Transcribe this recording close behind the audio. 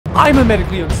I'm a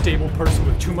medically unstable person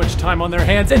with too much time on their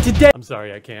hands, and today— I'm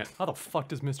sorry, I can't. How the fuck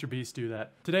does Mr. Beast do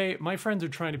that? Today, my friends are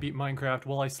trying to beat Minecraft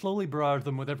while I slowly barrage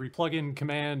them with every plugin,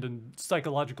 command, and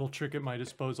psychological trick at my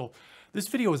disposal. This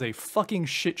video is a fucking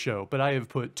shit show, but I have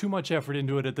put too much effort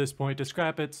into it at this point to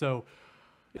scrap it, so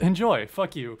enjoy.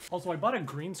 Fuck you. Also, I bought a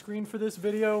green screen for this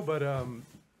video, but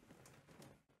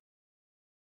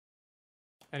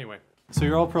anyway. So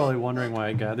you're all probably wondering why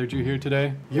I gathered you here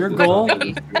today. Your goal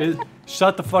is—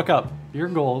 shut the fuck up. Your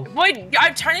goal— Wait,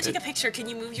 I'm trying to take a picture. Can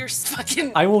you move your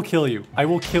fucking— I will kill you. I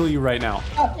will kill you right now.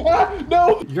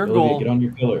 No! Your goal— get on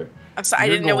your pillar. I'm sorry, I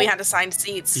didn't know we had assigned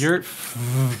seats. Your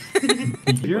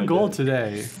goal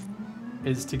today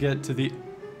is to get to the—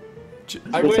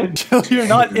 I win. You're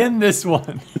not in this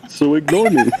one. So ignore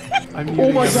me. I'm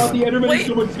Oh my god, the Enderman is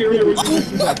so much scarier.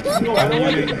 No, I don't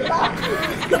like it.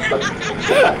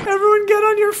 Everyone get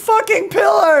on your fucking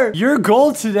pillar! Your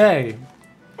goal today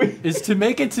is to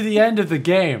make it to the end of the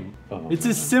game. It's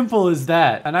as simple as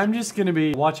that. And I'm just gonna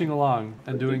be watching along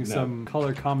and doing some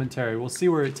color commentary. We'll see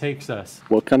where it takes us.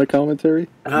 What kind of commentary?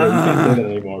 Yeah, you can't say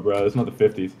that anymore, bro. It's not the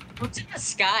 50s. What's in the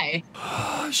sky?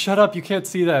 Shut up, you can't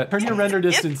see that. Turn your render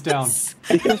distance down.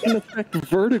 It doesn't affect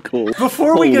vertical.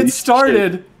 Before we Holy get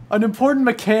started, shit. an important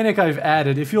mechanic I've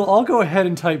added. If you'll all go ahead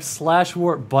and type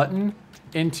 /warp button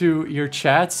into your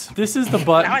chats. This is the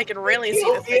button. Now I can really see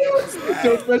the thing.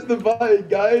 Don't press the button,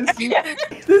 guys.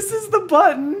 This is the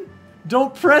button.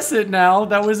 Don't press it now.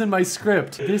 That was in my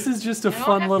script. This is just a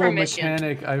fun little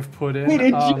mechanic I've put in. Wait,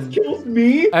 it just kills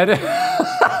me? At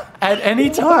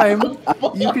any time,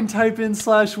 you can type in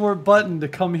 /warp button to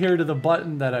come here to the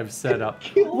button that I've set up.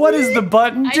 What does the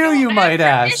button do, you might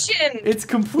ask? It's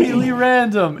completely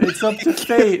random. It's up to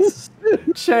fate,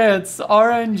 chance,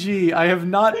 RNG. I have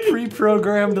not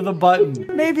pre-programmed the button.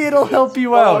 Maybe it'll help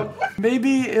you out.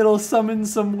 Maybe it'll summon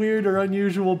some weird or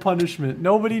unusual punishment.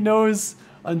 Nobody knows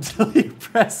until you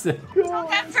press it. I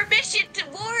don't have permission to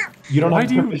warp. You don't have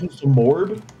permission to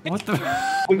morb? What the?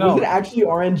 Wait, No. was it actually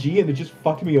RNG and it just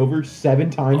fucked me over 7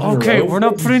 times in a Okay, row? we're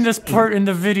not putting this part in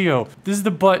the video. This is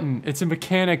the button. It's a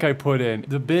mechanic I put in.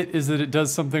 The bit is that it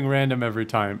does something random every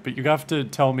time, but you have to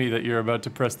tell me that you're about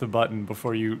to press the button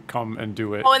before you come and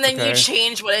do it. Oh, and then okay? you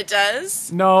change what it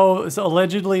does? No, so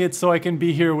allegedly it's so I can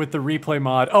be here with the replay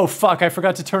mod. Oh fuck, I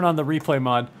forgot to turn on the replay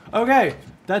mod. Okay,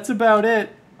 that's about it.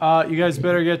 You guys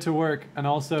better get to work, and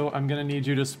also I'm gonna need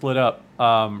you to split up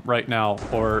right now,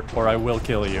 or I will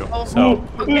kill you. Oh, so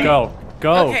okay. go.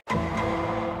 Okay. All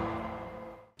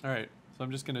right, so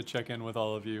I'm just gonna check in with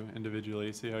all of you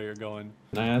individually, see how you're going.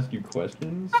 Can I ask you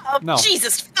questions? Oh, No.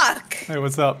 Jesus, fuck! Hey,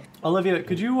 what's up, Olivia?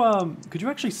 Could you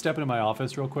actually step into my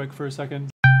office real quick for a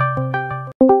second?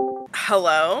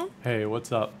 Hello? Hey,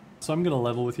 what's up? So I'm gonna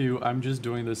level with you. I'm just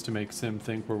doing this to make Sim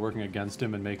think we're working against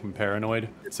him and make him paranoid.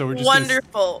 So we're just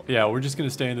Wonderful. yeah, we're just gonna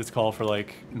stay in this call for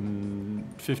like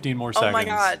 15 more seconds. Oh my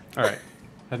god. All right,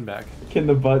 heading back. Can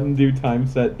the button do time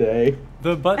set day?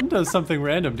 The button does something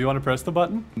random. Do you want to press the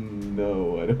button?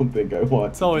 No, I don't think I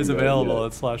want It's always to do that available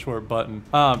yet. at /warp button.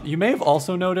 You may have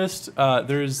also noticed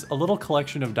there's a little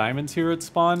collection of diamonds here at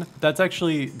spawn.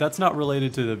 That's not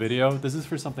related to the video. This is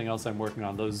for something else I'm working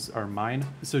on. Those are mine.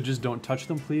 So just don't touch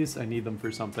them, please. I need them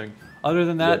for something. Other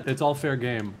than that, it's all fair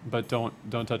game. But don't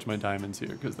touch my diamonds here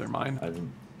because they're mine.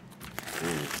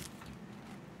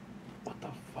 What the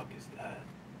fuck is that?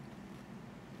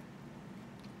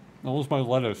 That was my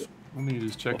lettuce. Let me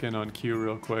just check in on Q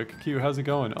real quick. Q, how's it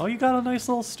going? Oh, you got a nice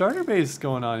little starter base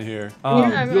going on here.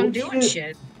 Yeah, I'm doing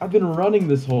shit. I've been running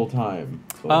this whole time.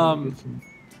 So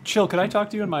Chill, could I talk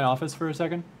to you in my office for a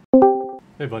second?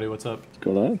 Hey buddy, what's up? What's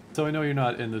going on? So I know you're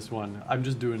not in this one. I'm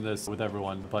just doing this with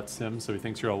everyone but Sim, so he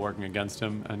thinks you're all working against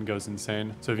him and goes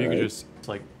insane. So if you could just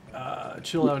like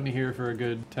chill out in here for a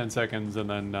good 10 seconds and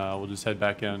then we'll just head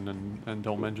back in and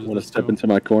don't mention Want to this step to him. into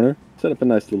my corner? Set up a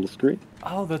nice little screen.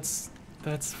 Oh, that's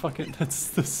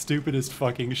the stupidest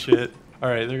fucking shit. All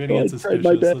right, they're gonna Oh, get I tried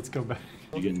my suspicious. best. Let's go back.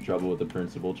 You get in trouble with the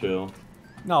principal, Chill?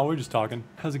 No, we're just talking.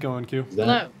 How's it going, Q? Is that-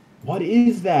 Hello. What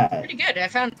is that? Pretty good. I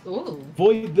found. Ooh.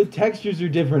 Boy, the textures are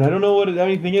different. I don't know what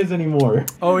anything is anymore.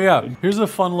 Oh yeah, here's a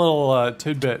fun little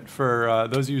tidbit for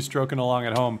those of you stroking along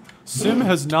at home. Sim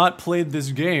has not played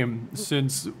this game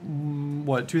since,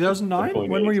 what, 2009?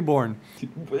 When were you born?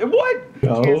 What?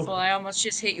 No. Careful! I almost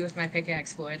just hit you with my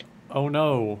pickaxe, Floyd. Oh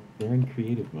no. They're in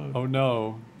creative mode. Oh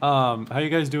no. How you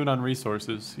guys doing on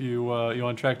resources? You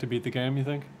on track to beat the game, you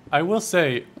think? I will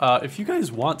say, if you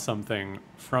guys want something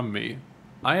from me,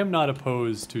 I am not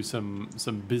opposed to some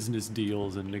business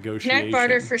deals and negotiation. Can I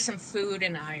barter for some food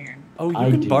and iron? Oh, you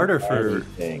I can do barter for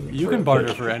anything you for can a barter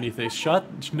fish. for anything.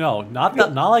 Shut no, not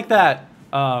like that.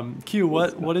 Q,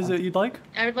 what is it you'd like?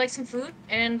 I would like some food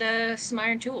and some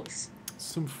iron tools.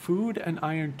 Some food and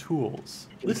iron tools.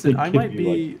 It's Listen, like I might give you,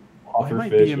 be, like, I puffer might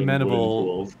fish be and amenable. wooden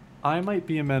tools. I might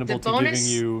be amenable The to giving bonus-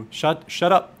 you. Shut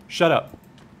up. Shut up.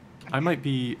 I might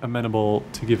be amenable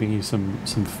to giving you some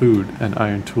food and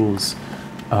iron tools,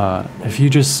 if you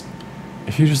just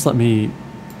let me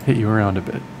hit you around a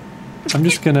bit. I'm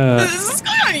just gonna. This is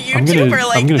going on YouTube or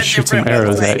like I'm gonna a shoot some different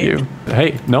arrows at website? you.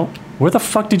 Hey, no. Where the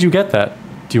fuck did you get that?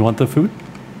 Do you want the food?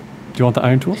 Do you want the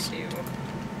iron tools?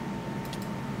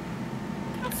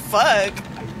 Fuck.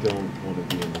 I don't want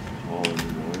to be in this call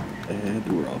anymore. And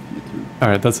we're off YouTube. All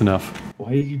right, that's enough.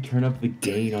 Why did you turn up the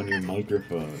gain on your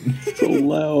microphone? So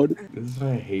loud. This is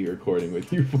why I hate recording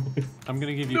with you boys. I'm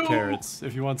gonna give you carrots.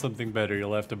 If you want something better,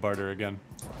 you'll have to barter again.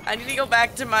 I need to go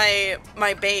back to my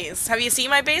base. Have you seen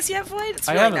my base yet, Floyd? It's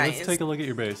I really haven't. nice. Let's take a look at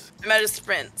your base. I'm at a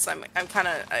sprint, so I'm kind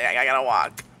of I gotta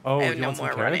walk. Oh, I have you no want some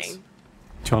more carrots? running.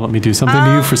 Do you want to let me do something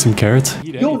to you for some carrots?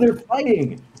 Yo, they're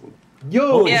fighting! Yo!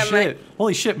 Holy Yeah, shit!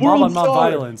 Holy shit! Mob on mob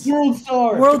violence. World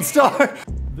Star! World Star.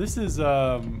 This is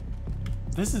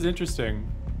interesting,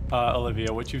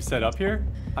 Olivia. What you've set up here.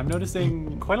 I'm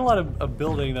noticing quite a lot of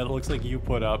building that looks like you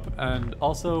put up, and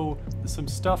also some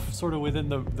stuff sort of within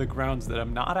the grounds that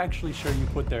I'm not actually sure you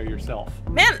put there yourself.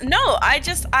 Man, no,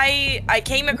 I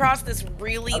came across this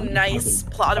really nice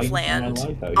plot of land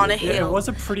on a Yeah, hill. it was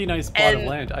a pretty nice plot of And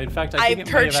land. In fact, I think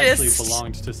it may have actually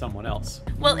belonged to someone else.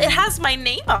 Well, it has my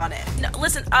name on it. No,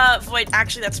 listen, Void,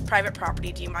 actually that's private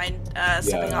property. Do you mind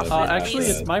stepping off of it, Actually, please?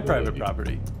 it's my private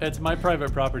property. It's my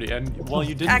private property, and while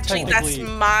you didn't Actually, that's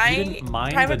technically, my you didn't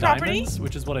mine private the property? diamonds,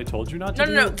 which is what I told you not to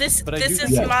do. No, this but I do is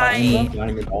think you my- touched them.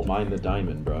 Diamond, I'll mine the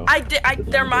diamond, bro.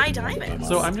 They're my diamonds.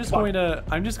 So I'm just going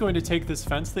to take this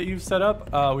fence that you've set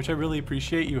up, which I really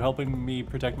appreciate you helping me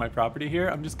protect my property here.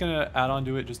 I'm just gonna add on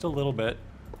to it just a little bit,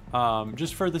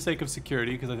 just for the sake of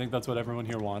security, because I think that's what everyone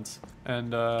here wants.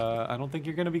 And I don't think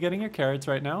you're gonna be getting your carrots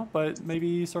right now, but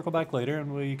maybe circle back later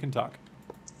and we can talk.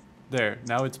 There,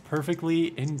 now it's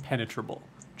perfectly impenetrable.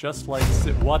 Just like,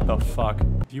 what the fuck?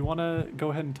 Do you want to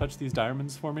go ahead and touch these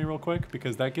diamonds for me real quick?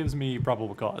 Because that gives me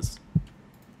probable cause.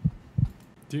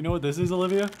 Do you know what this is,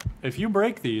 Olivia? If you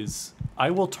break these,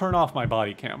 I will turn off my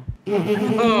body cam.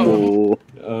 Oh.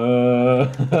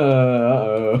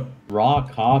 Raw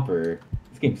copper.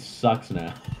 This game sucks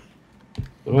now.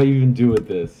 What do I even do with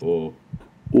this? Oh.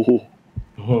 Oh.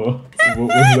 Oh. What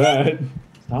was that?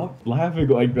 Stop laughing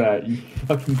like that, you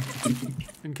fucking...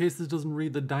 In case this doesn't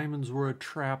read, the diamonds were a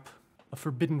trap. A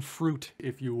forbidden fruit,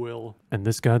 if you will. And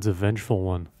this god's a vengeful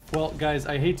one. Well, guys,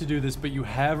 I hate to do this, but you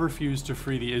have refused to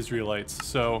free the Israelites,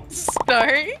 so...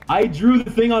 Sorry? I drew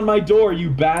the thing on my door, you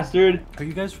bastard! Are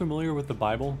you guys familiar with the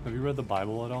Bible? Have you read the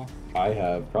Bible at all? I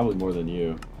have, probably more than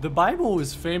you. The Bible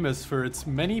was famous for its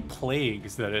many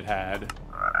plagues that it had.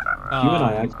 You and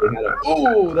I actually had a...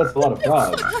 Oh, that's a lot of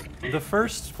frogs. The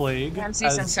first plague,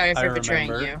 Ramses, I'm as sorry for I betraying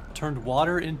remember, you. turned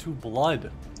water into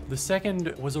blood. The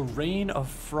second was a rain of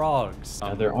frogs.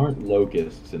 Now, there aren't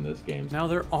locusts in this game. Now,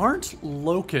 there aren't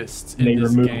locusts They in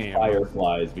this removed game.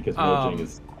 fireflies because mulching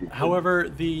is stupid. However,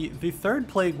 the third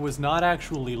plague was not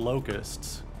actually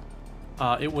locusts.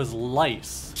 It was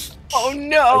lice. Oh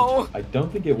no! I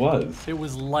don't think it was. It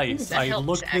was lice. That I helps,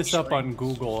 looked this up actually. on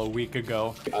Google a week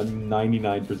ago. I'm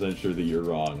 99% sure that you're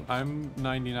wrong. I'm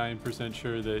 99%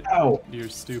 sure that Ow! you're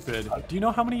stupid. Do you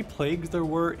know how many plagues there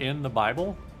were in the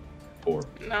Bible? 4.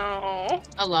 No.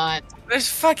 A lot. There's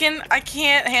fucking, I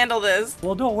can't handle this.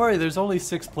 Well, don't worry. There's only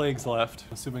 6 plagues left,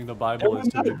 assuming the Bible is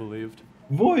to be believed.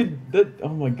 Void, that, oh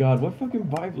my god, what fucking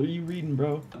Bible are you reading,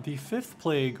 bro? The 5th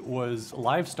plague was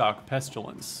livestock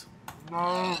pestilence.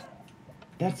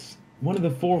 That's one of the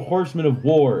 4 horsemen of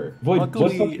war. Void, what's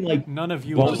Luckily, something like... none of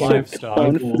you are Bugs livestock.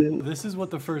 confident. This is what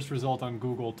the first result on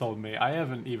Google told me. I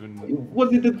haven't even...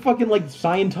 Was it the fucking, like,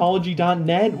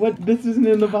 Scientology.net? What? This isn't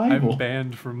in the Bible. I'm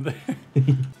banned from there.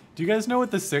 Do you guys know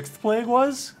what the 6th plague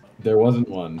was? There wasn't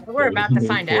one. We're about to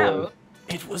find out.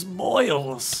 It was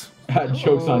boils.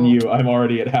 Joke's on you. I'm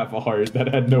already at half a heart.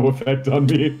 That had no effect on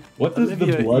me. What does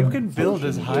Olivia, the blood you can build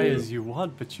as potion high do? as you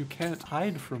want, but you can't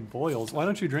hide from boils. Why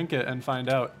don't you drink it and find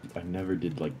out? I never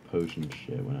did, like, potion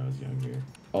shit when I was younger.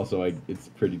 Also, it's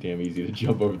pretty damn easy to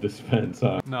jump over this fence,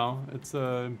 huh? No, it's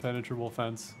a impenetrable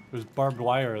fence. There's barbed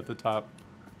wire at the top.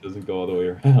 Doesn't go all the way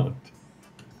around.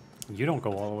 You don't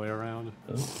go all the way around.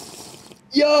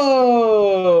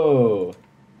 Yo!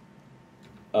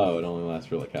 Oh, it only lasts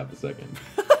for like half a second.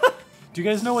 Do you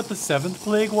guys know what the 7th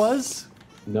plague was?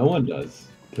 No one does,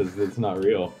 because it's not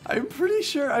real. I'm pretty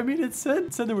sure. I mean, it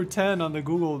said there were 10 on the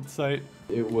Google site.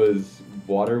 It was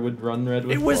water would run red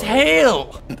with It was blood.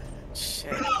 hail.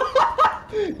 Shit.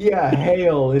 Yeah,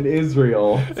 hail in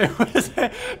Israel.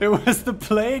 It was the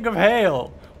plague of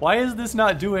hail. Why is this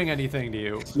not doing anything to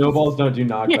you? Snowballs don't do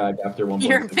knockback after 1.6.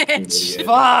 You're a bitch. idiot.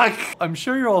 Fuck! I'm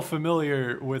sure you're all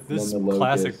familiar with And this then the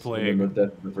classic locust, plague. And then the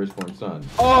death of the firstborn son.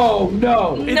 Oh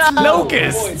no! It's No.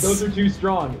 locusts! Void, those are too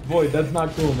strong. Void, that's not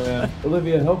cool, man.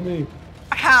 Olivia, help me.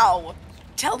 How?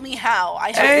 Tell me how. I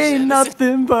have Ain't visions.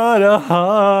 nothing but a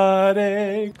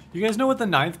heartache. You guys know what the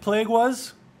 9th plague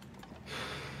was?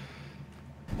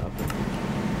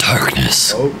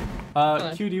 Darkness.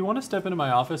 Oh, Q, do you want to step into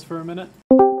my office for a minute?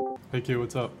 Hey Q,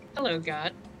 what's up? Hello,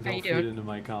 God. How Don't you feed doing? into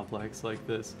my complex like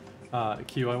this.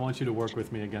 Q, I want you to work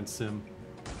with me against Sim.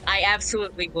 I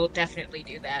absolutely will definitely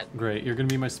do that. Great, you're gonna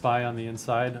be my spy on the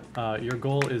inside. Your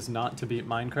goal is not to beat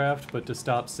Minecraft, but to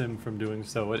stop Sim from doing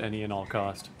so at any and all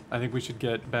cost. I think we should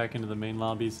get back into the main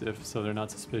lobbies so they're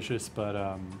not suspicious,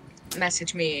 but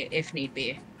Message me if need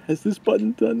be. Has this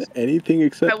button done anything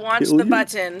except I want kill the you?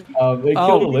 button. it Oh.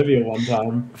 killed Olivia one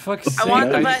time. fuck's I sake. want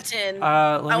the I- button.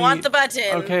 I want the button.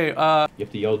 Okay, You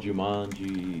have to yell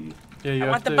Jumanji. yeah, you I have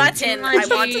want the to. button. I want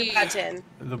the Jumanji. button.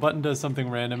 The button does something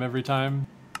random every time.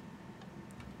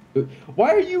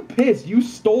 Why are you pissed? You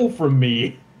stole from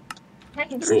me.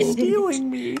 Stealing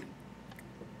me.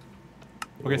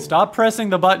 Okay, stop pressing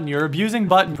the button. You're abusing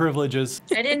button privileges.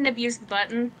 I didn't abuse the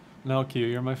button. No, Q,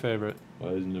 you're my favorite. Why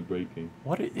isn't it breaking?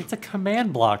 What? It's a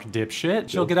command block, dipshit.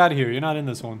 She'll get out of here. You're not in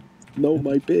this one. No,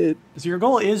 my bit. So your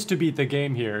goal is to beat the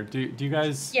game here. Do you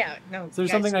guys? Yeah, no. Is there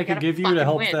guys, something I we could gotta give you to fucking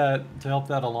help win.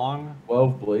 that along?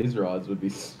 12 blaze rods would be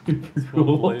super 12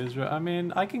 cool. blaze I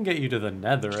mean, I can get you to the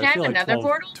nether. Can I I feel have like another 12,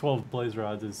 portal? 12 blaze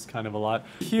rods is kind of a lot.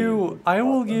 Q, I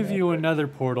will give you another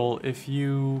portal if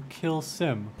you kill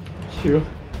Sim. Q.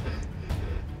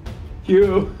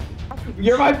 Q.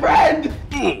 You're my friend!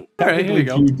 All right, here you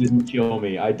go. You didn't kill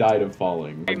me. I died of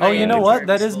falling. Oh, you know It's what?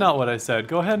 That is purposeful. not what I said.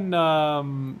 Go ahead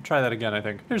and try that again, I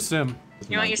think. Here's Sim.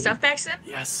 You want your stuff back, Sim?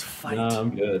 Yes, fight. No,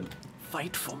 I'm good.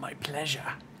 Fight for my pleasure.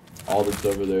 All that's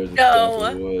over there is a No.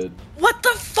 stack of wood. What the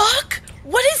fuck?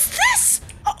 What is this?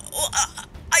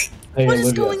 Hey, What is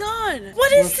Olivia. going on?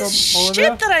 What is What's this up, shit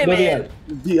Olivia? that I'm Olivia.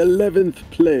 in? The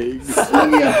 11th plague.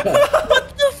 Olivia.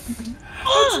 What the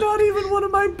That's not even one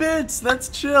of my bits. That's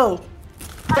chill.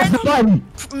 Press the button!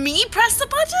 Me press the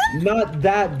button? Not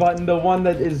that button, the one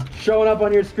that is showing up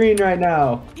on your screen right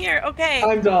now. Here, okay.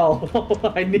 I'm dull.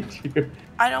 I need you.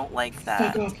 I don't like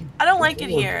that. Fuck off, you I don't like it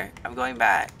fool. here. I'm going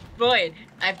back. Void,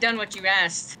 I've done what you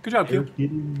asked. Good job, You're Q.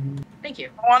 kidding me. Thank you.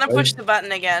 I want to Right. push the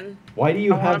button again. Why do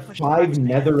you I wanna have push the 5 button.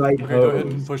 netherite Okay, go ahead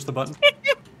and hose? push the button.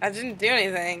 I didn't do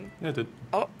anything. Yeah, it did.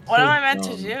 Oh, what am I meant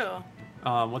to dumb.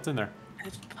 do? What's in there?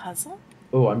 A puzzle?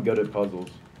 Oh, I'm good at puzzles.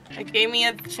 It gave me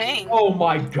a thing. Oh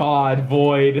my god,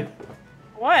 Void.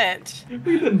 What?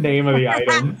 Read the name of the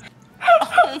item.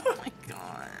 Oh my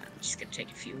god. Just gonna take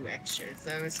a few extra of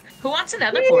those. Who wants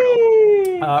another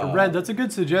portal? Red, that's a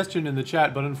good suggestion in the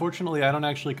chat, but unfortunately I don't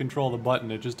actually control the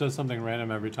button. It just does something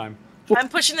random every time. I'm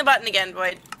pushing the button again,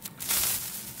 Void.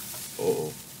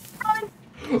 Oh.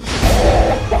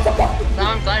 Well,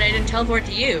 I'm glad I didn't teleport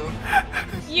to you.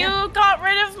 You got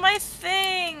rid of my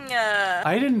thing.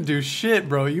 I didn't do shit,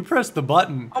 bro. You pressed the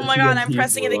button. Oh my god, I'm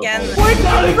pressing it again.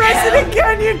 Press it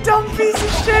again, you dumb piece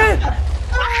of shit!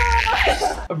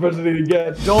 I'm pressing it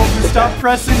again. Don't stop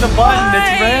pressing the button.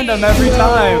 Why? It's random every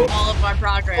time. All of our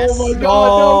progress. Oh my No.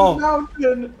 god, that was a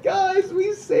mountain! Guys,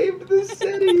 we saved the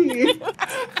city!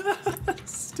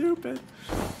 Stupid.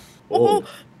 Oh.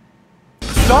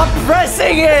 Stop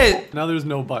pressing it! Now there's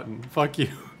no button. Fuck you.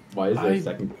 Why is there I- a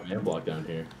second command block down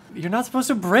here? You're not supposed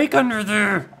to break under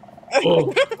there.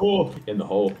 Oh, oh, in the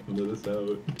hole. Under this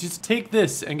out. Just take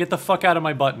this and get the fuck out of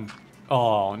my button.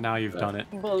 Oh, now you've done it.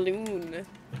 Balloon.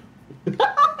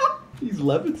 He's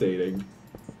levitating.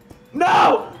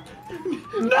 No!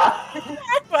 No!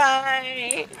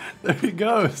 Bye. There he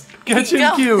goes. Catch him,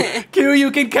 Go. Q. Q,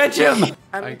 you can catch him.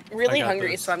 I'm I really got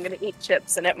hungry, this. so I'm gonna eat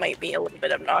chips, and it might be a little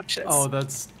bit obnoxious. Oh,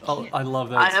 that's. Oh, I love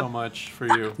that I so have- much for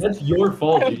you. That's your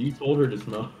fault, dude. You told her to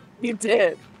smoke. You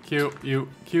did. Q,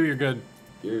 you're good.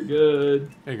 You're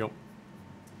good. There you go.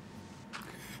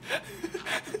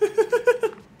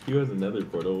 Q has another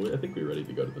portal. I think we're ready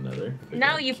to go to the nether.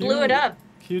 No, you blew it up.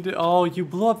 Q did. Oh, you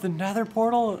blew up the nether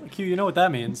portal? Q, you know what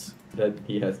that means. That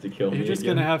he has to kill me You're just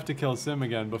again. gonna have to kill Sim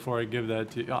again before I give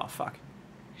that to you. Oh, fuck.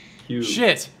 Q.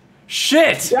 Shit!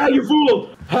 Shit! Yeah, you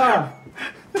fool! Ha!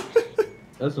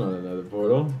 That's not another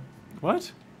portal.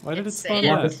 What? Why did it It's spawn sand.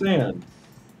 Block of that? sand.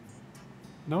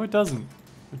 No, it doesn't.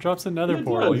 It drops another Yeah, it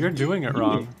portal. does. You're doing it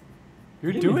wrong.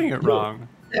 You're Give me- doing it no. wrong.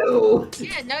 No!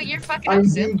 Yeah, no, you're fucking I'm up,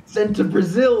 Sim. being sent to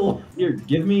Brazil! Here,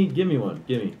 give me one.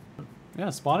 Give me. Yeah,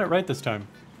 spawn it right this time.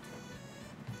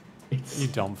 You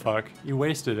dumb fuck. You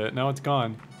wasted it. Now it's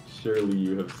gone. Surely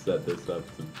you have set this up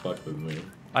to fuck with me.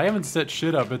 I haven't set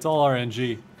shit up. It's all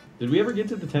RNG. Did we ever get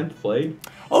to the 10th plague?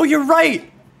 Oh, you're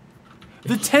right!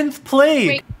 The 10th plague!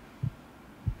 Wait.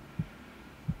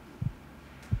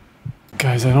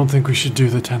 Guys, I don't think we should do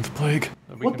the 10th plague.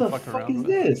 What the fuck is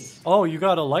this? Oh, you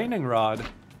got a lightning rod.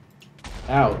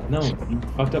 Ow, no, you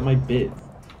fucked up my bit.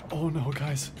 Oh no,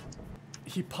 guys.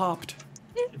 He popped.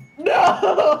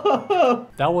 No!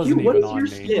 That wasn't Q, what even is on your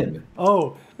me. skin?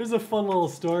 Oh, there's a fun little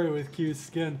story with Q's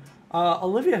skin.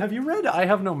 Olivia, have you read I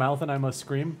Have No Mouth and I Must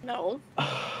Scream? No.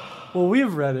 Well,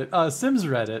 we've read it. Sim's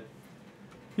read it.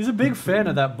 He's a big fan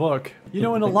of that book. You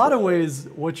know, in a lot of ways,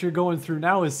 what you're going through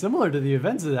now is similar to the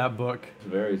events of that book. It's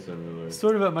very similar.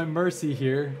 Sort of at my mercy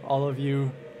here, all of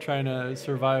you trying to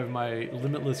survive my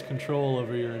limitless control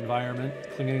over your environment,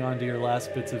 clinging on to your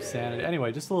last bits of sanity.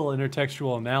 Anyway, just a little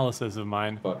intertextual analysis of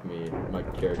mine. Fuck me, my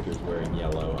character's wearing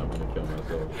yellow, I'm gonna kill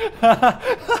myself.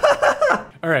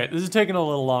 Alright, this is taking a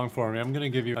little long for me. I'm gonna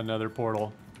give you another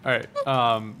portal. Alright,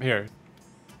 here.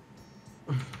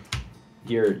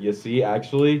 Here, you see,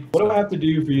 actually, what do I have to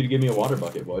do for you to give me a water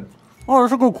bucket, bud? Oh,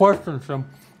 that's a good question, Sim.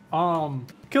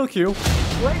 Kill Q. Wait,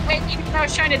 I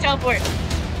was trying to teleport.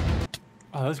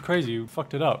 Oh, that's crazy. You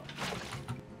fucked it up.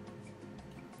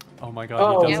 Oh my god,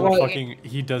 Oh, he doesn't what? fucking...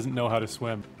 He doesn't know how to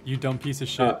swim. You dumb piece of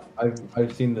shit.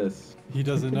 I've seen this. He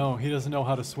doesn't know. He doesn't know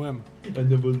how to swim. I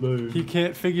never learned. He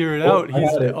can't figure it Oh, out. I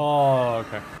He's... had it. Oh,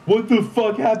 okay. What the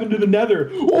fuck happened to the nether?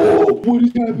 Oh, what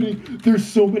is happening? There's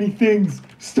so many things.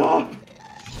 Stop.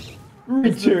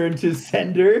 Return to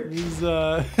sender. He's,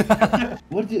 What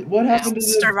happened to the...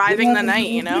 Surviving what the happened night, to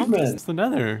you know? pigment? it's the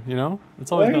nether, you know?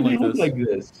 It's Why always do been they like look this. like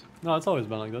this? No, it's always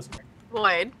been like this.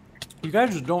 Void. You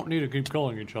guys just don't need to keep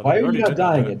killing each other. Why are already you not did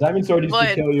that. dying? A diamond sword used to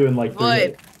Void. kill you in like 3 Void.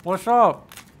 minutes. What's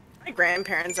up? My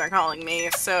grandparents are calling me,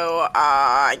 so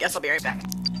I guess I'll be right back.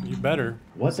 You better.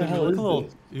 What the You hell look is a little,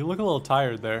 this? You look a little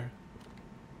tired there.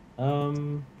 A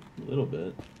little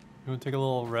bit. You want to take a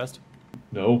little rest?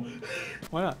 No.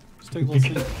 Why not? Just take a little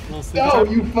sleep. Little sleep No,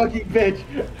 time. you fucking bitch!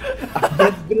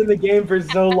 I've been in the game for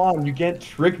so long, you can't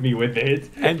trick me with it.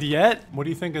 And yet, what do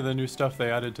you think of the new stuff they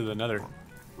added to the nether?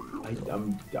 I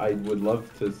would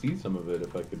love to see some of it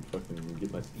if I could fucking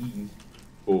get my steez.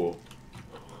 Oh.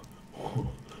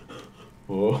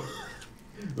 Oh.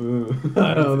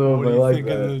 I don't know What if do I you like think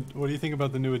of that. what do you think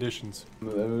about the new additions?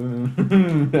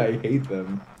 I hate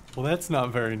them. Well, that's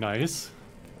not very nice.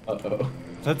 Uh-oh.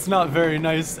 That's not very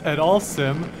nice at all,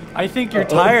 Sim. I think you're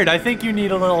tired. I think you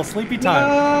need a little sleepy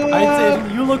time. No!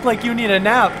 You look like you need a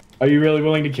nap. Are you really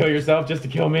willing to kill yourself just to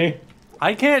kill me?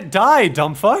 I can't die,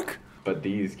 dumb fuck. But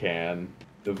these can.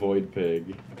 The void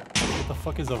pig. What the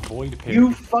fuck is a void pig?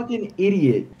 You fucking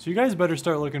idiot. So you guys better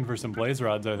start looking for some blaze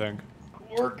rods, I think.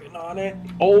 Working on it.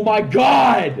 Oh my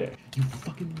god! You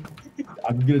fucking...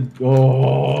 I'm gonna...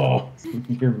 Oh!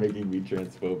 You're making me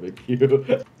transphobic,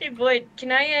 you. Hey, Void,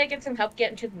 can I get some help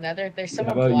getting to the nether? There's How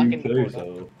someone about you blocking the kill portal.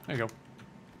 yourself? There you go.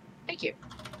 Thank you.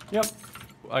 Yep.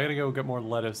 I gotta go get more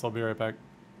lettuce. I'll be right back.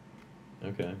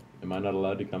 Okay. Am I not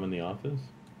allowed to come in the office?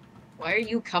 Why are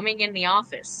you coming in the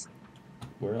office?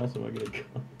 Where else am I gonna go?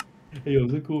 Hey, yo,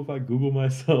 is it cool if I Google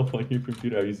myself on your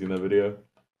computer? Have you seen that video?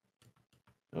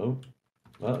 Oh.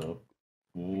 Uh-oh.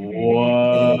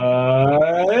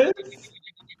 What?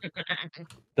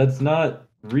 That's not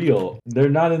real. They're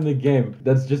not in the game.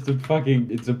 That's just a fucking...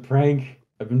 It's a prank.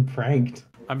 I've been pranked.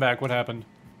 I'm back. What happened?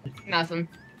 Nothing.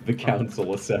 The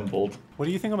council assembled. What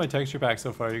do you think of my texture pack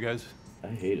so far, you guys? I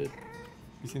hate it.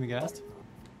 You seen the ghast?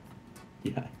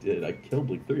 Yeah, I did. I killed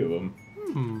like 3 of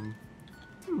them.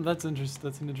 That's an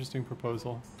interesting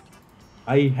proposal.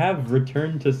 I have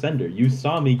returned to sender. You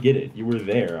saw me get it. You were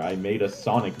there. I made a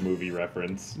Sonic movie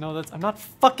reference. No, I'm not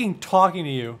fucking talking to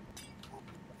you.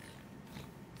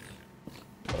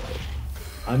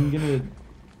 I'm gonna...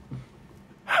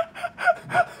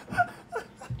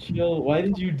 Chill, why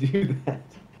did you do that?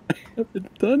 I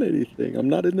haven't done anything. I'm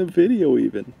not in the video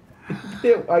even.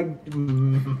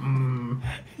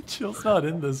 Chill's not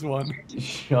in this one.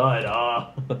 Shut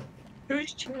up.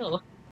 Who's chill?